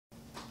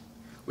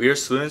We are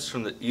students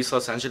from the East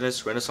Los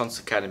Angeles Renaissance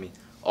Academy,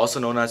 also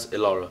known as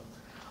Elara.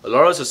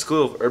 Elara is a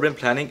school of urban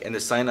planning and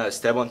design at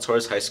Esteban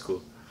Torres High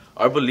School.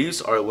 Our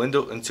beliefs are a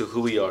window into who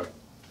we are.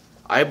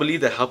 I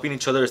believe that helping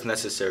each other is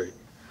necessary.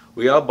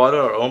 We all bottle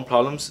our own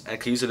problems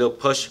and can use a little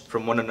push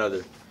from one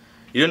another.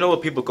 You don't know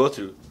what people go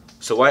through,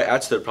 so why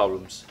add to their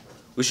problems?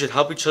 We should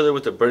help each other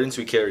with the burdens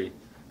we carry.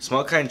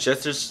 Small kind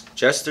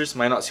gestures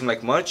might not seem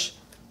like much,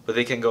 but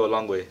they can go a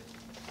long way.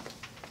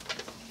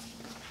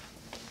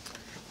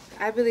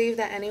 I believe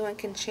that anyone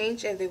can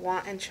change if they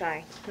want and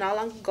try. Not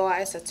long ago,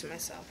 I said to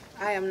myself,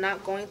 I am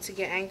not going to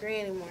get angry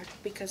anymore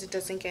because it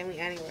doesn't get me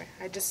anywhere.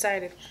 I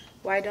decided,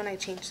 why don't I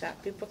change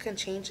that? People can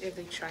change if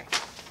they try.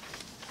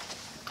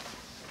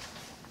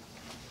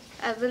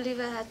 I believe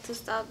I had to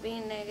stop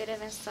being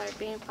negative and start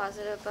being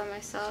positive by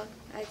myself.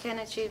 I can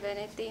achieve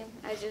anything.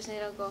 I just need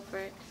to go for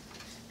it.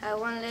 I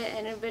won't let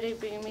anybody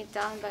bring me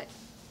down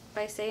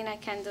by saying I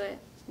can't do it.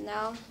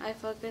 Now I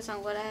focus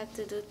on what I have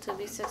to do to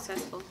be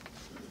successful.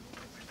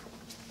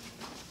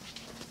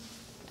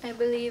 I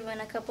believe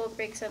when a couple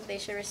breaks up, they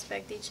should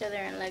respect each other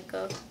and let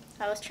go.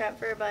 I was trapped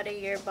for about a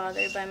year,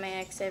 bothered by my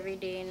ex every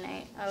day and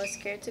night. I was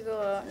scared to go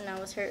out, and I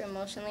was hurt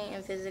emotionally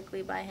and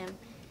physically by him.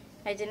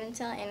 I didn't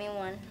tell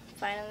anyone.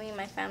 Finally,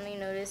 my family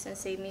noticed and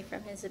saved me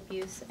from his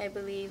abuse. I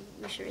believe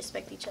we should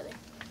respect each other.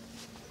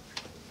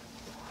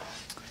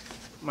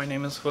 My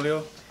name is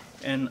Julio,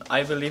 and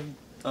I believe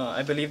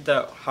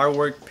that hard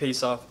work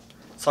pays off.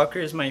 Soccer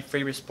is my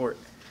favorite sport.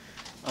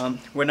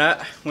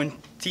 When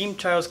team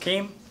trials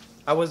came,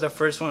 I was the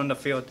first one on the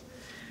field.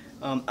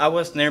 I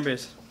was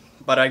nervous,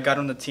 but I got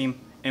on the team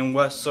and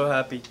was so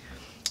happy.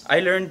 I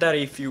learned that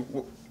if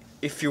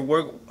you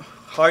work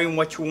hard in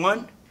what you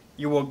want,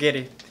 you will get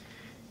it.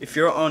 If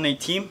you're on a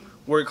team,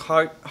 work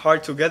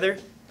hard together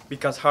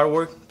because hard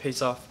work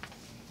pays off.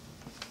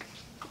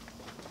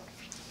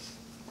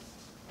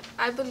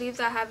 I believe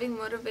that having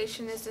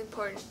motivation is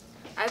important.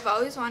 I've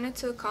always wanted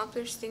to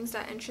accomplish things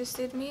that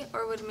interested me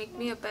or would make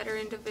me a better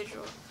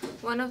individual.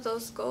 One of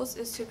those goals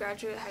is to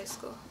graduate high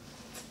school.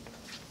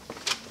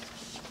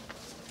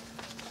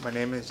 My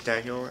name is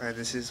Daniel, and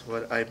this is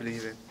what I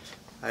believe in.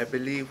 I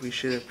believe we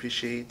should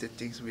appreciate the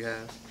things we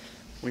have.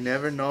 We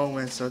never know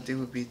when something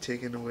will be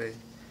taken away.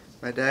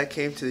 My dad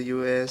came to the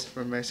U.S.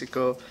 from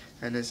Mexico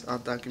and is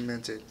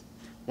undocumented.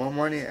 One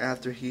morning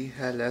after he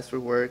had left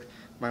for work,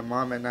 my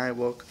mom and I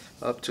woke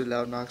up to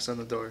loud knocks on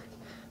the door.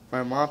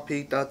 My mom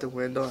peeked out the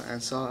window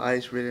and saw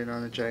ICE written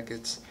on the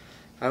jackets.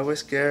 I was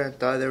scared and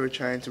thought they were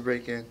trying to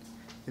break in.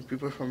 The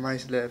people from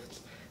ICE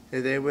left.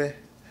 If they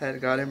had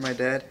gotten my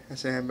dad and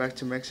sent him back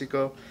to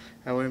Mexico,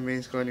 I wouldn't be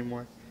in school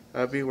anymore.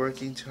 I'll be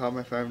working to help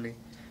my family.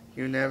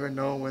 You never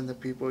know when the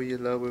people you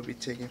love will be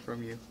taken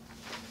from you.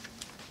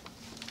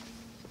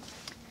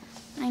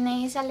 My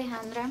name is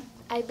Alejandra.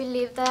 I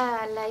believe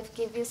that life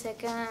gives you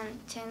second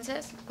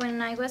chances.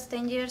 When I was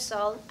 10 years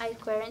old, I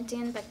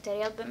quarantined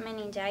bacterial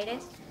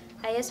meningitis.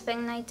 I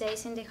spent 9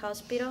 days in the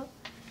hospital.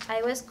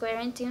 I was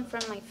quarantined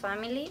from my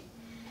family,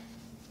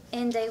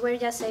 and they were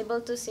just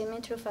able to see me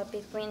through a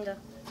big window.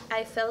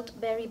 I felt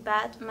very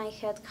bad, my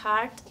head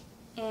hurt,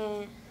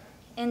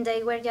 and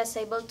they were just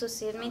able to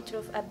see me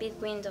through a big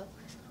window.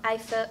 I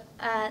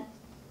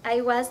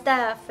was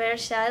the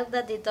first child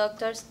that the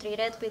doctors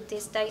treated with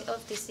this type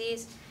of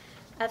disease.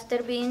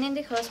 After being in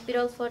the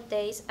hospital for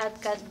days, I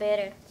got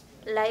better.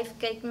 Life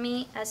gave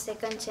me a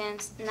second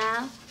chance.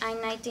 Now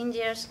I'm 19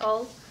 years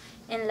old,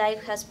 and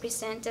life has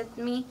presented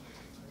me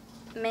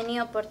many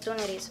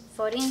opportunities.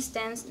 For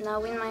instance,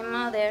 knowing my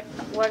mother,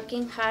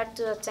 working hard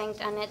to obtain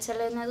an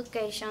excellent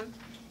education,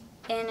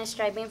 and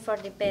striving for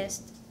the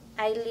best.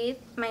 I live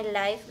my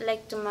life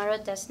like tomorrow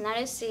does not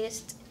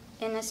exist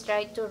and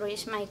strive to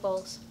reach my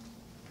goals.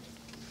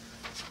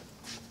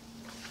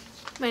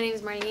 My name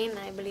is Marlene, and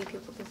I believe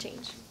people can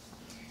change.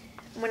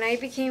 When I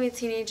became a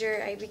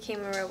teenager, I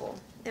became a rebel.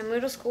 In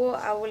middle school,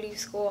 I would leave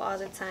school all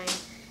the time.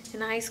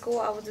 In high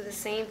school, I would do the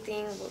same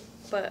thing,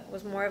 but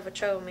was more of a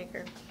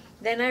troublemaker.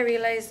 Then I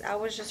realized I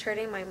was just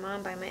hurting my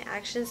mom by my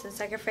actions and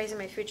sacrificing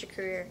my future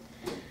career.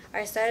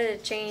 I started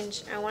to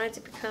change. I wanted to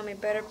become a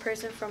better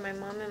person for my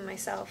mom and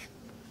myself.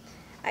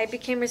 I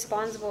became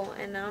responsible,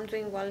 and now I'm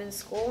doing well in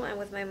school and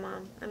with my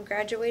mom. I'm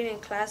graduating in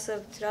class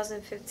of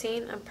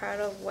 2015. I'm proud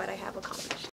of what I have accomplished.